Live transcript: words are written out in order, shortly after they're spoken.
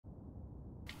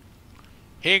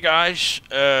Hey guys,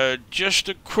 just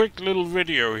a quick little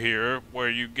video here where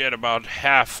you get about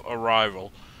half a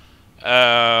rival.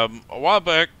 A while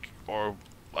back, or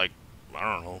like,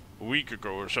 I don't know, a week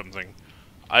ago or something,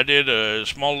 I did a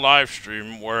small live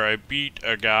stream where I beat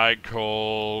a guy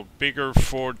called Bigger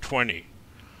 420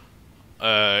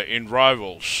 in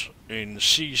Rivals in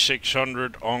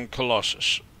C600 on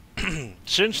Colossus.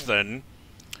 Since then,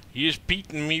 he has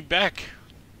beaten me back.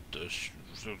 This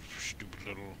stupid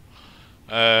little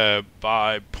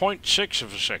by 0.6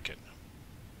 of a second.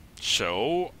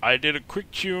 So I did a quick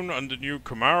tune on the new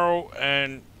Camaro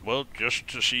and, well, just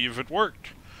to see if it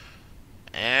worked.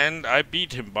 And I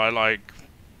beat him by like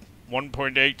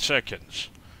 1.8 seconds.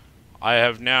 I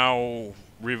have now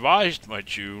revised my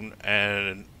tune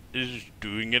and is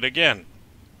doing it again.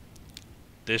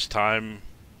 This time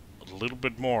a little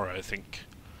bit more, I think.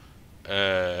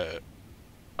 I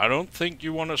don't think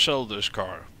you want to sell this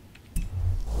car.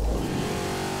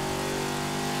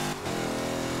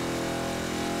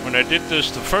 When I did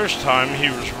this the first time, he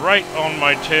was right on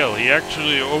my tail. He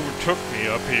actually overtook me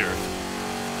up here.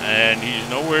 And he's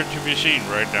nowhere to be seen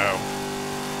right now.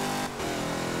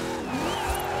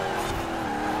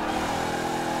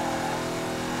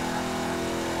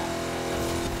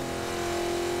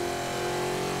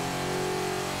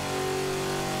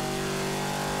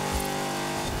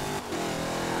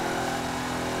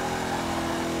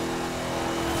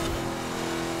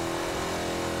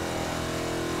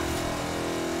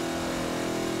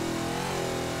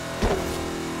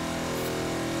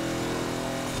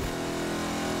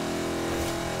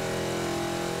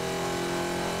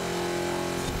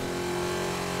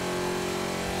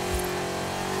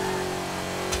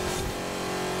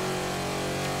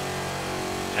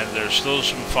 And there's still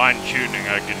some fine tuning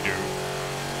I can do.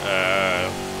 I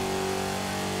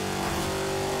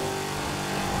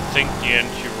think the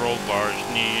anti-roll bars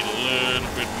need a little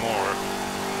bit more.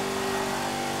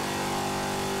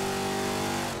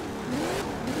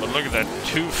 But look at that,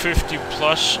 250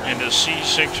 plus in a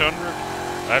C600.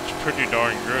 That's pretty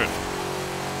darn good.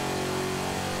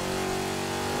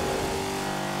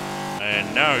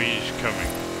 And now he's coming.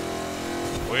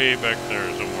 Way back there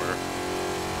somewhere.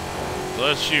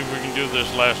 Let's see if we can do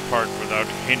this last part without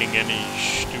hitting any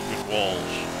stupid walls.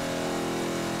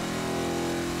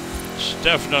 It's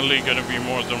definitely going to be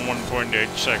more than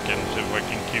 1.8 seconds if I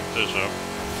can keep this up.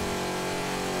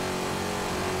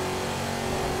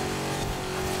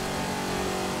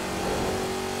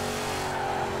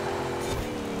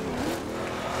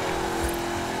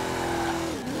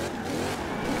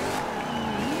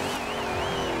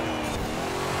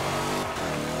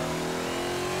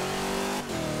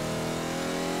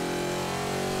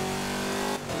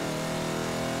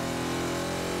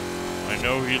 I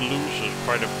know he loses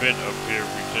quite a bit up here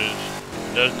because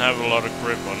he doesn't have a lot of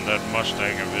grip on that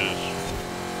Mustang of his.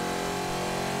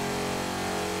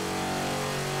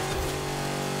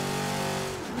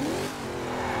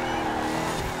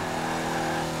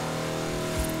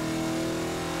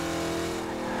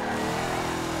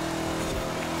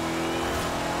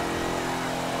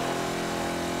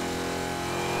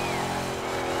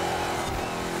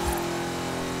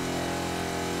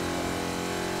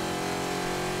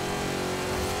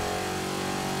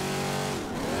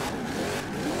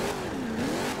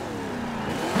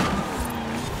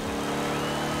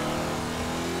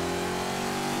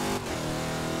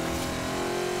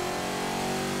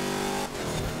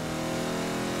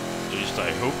 I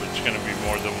hope it's going to be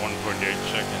more than 1.8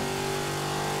 seconds.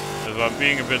 If I'm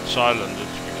being a bit silent,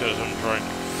 it's because I'm trying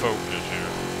to focus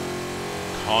here.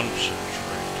 Concentrate.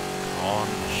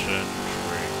 Concentrate.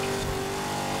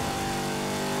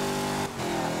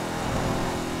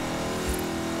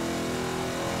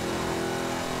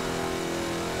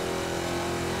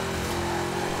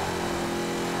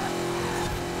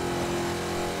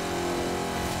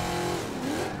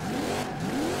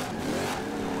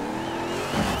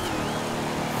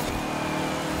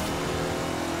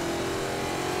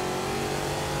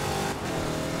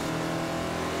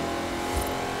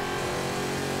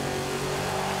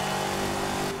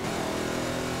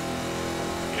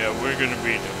 Yeah, we're gonna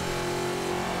beat him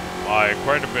by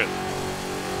quite a bit.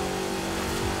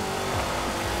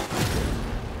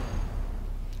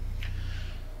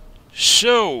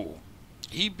 So,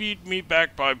 he beat me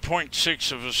back by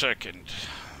 0.6 of a second,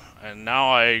 and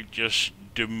now I just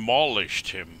demolished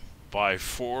him by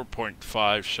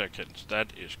 4.5 seconds.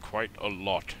 That is quite a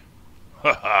lot.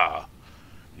 Haha.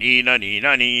 Nina,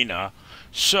 Nina, Nina.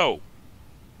 So,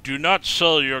 do not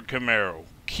sell your Camaro.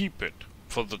 Keep it.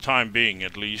 For the time being,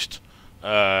 at least.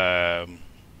 I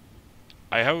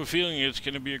have a feeling it's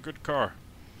going to be a good car.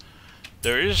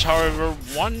 There is, however,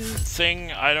 one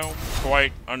thing I don't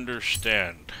quite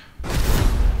understand.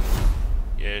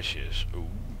 Yes, yes. Ooh,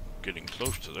 getting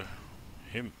close to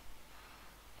him.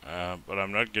 But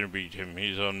I'm not gonna beat him.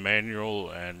 He's on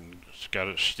manual and it's got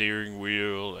a steering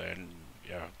wheel, and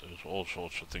yeah, there's all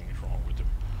sorts of things wrong with him.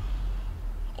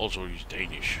 Also, he's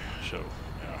Danish, so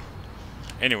yeah.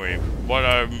 Anyway, what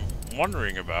I'm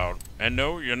wondering about, and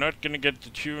no, you're not gonna get the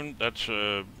tune. That's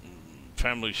a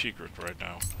family secret right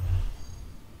now.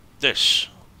 This.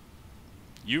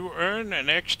 You earn an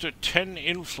extra 10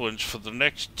 influence for the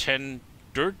next 10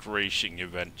 dirt racing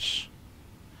events.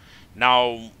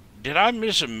 Now, did I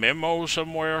miss a memo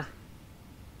somewhere?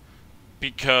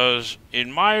 Because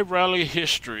in my rally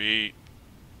history,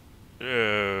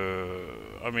 World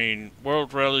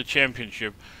Rally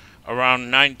Championship, around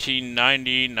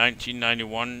 1990,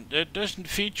 1991, it doesn't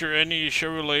feature any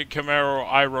Chevrolet Camaro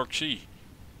IROC-Z.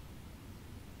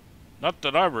 Not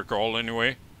that I recall,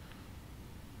 anyway.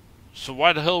 So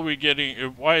why the hell are we getting...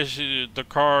 why is the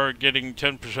car getting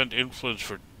 10% influence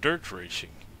for dirt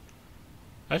racing?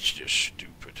 That's just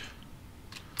stupid.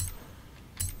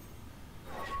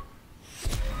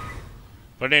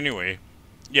 But anyway,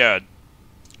 yeah,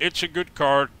 it's a good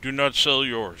car. Do not sell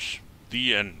yours.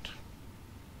 The end.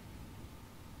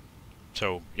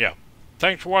 So, yeah.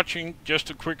 Thanks for watching. Just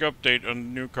a quick update on the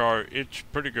new car. It's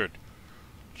pretty good.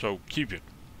 So, keep it.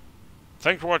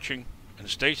 Thanks for watching, and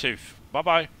stay safe.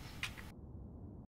 Bye-bye.